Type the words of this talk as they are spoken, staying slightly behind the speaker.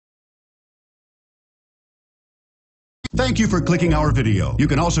Thank you for clicking our video. You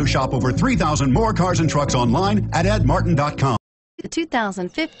can also shop over 3,000 more cars and trucks online at edmartin.com. The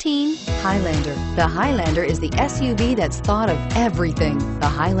 2015 Highlander. The Highlander is the SUV that's thought of everything. The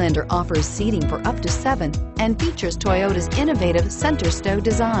Highlander offers seating for up to 7 and features Toyota's innovative center stow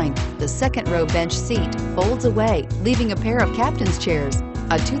design. The second row bench seat folds away, leaving a pair of captain's chairs.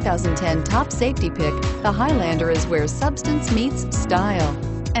 A 2010 top safety pick, the Highlander is where substance meets style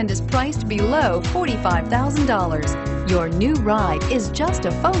and is priced below $45,000. Your new ride is just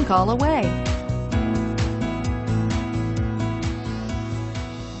a phone call away.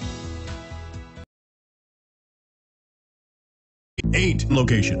 8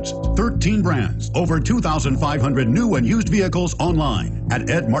 locations, 13 brands, over 2,500 new and used vehicles online at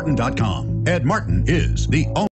edmartin.com. Ed Martin is the only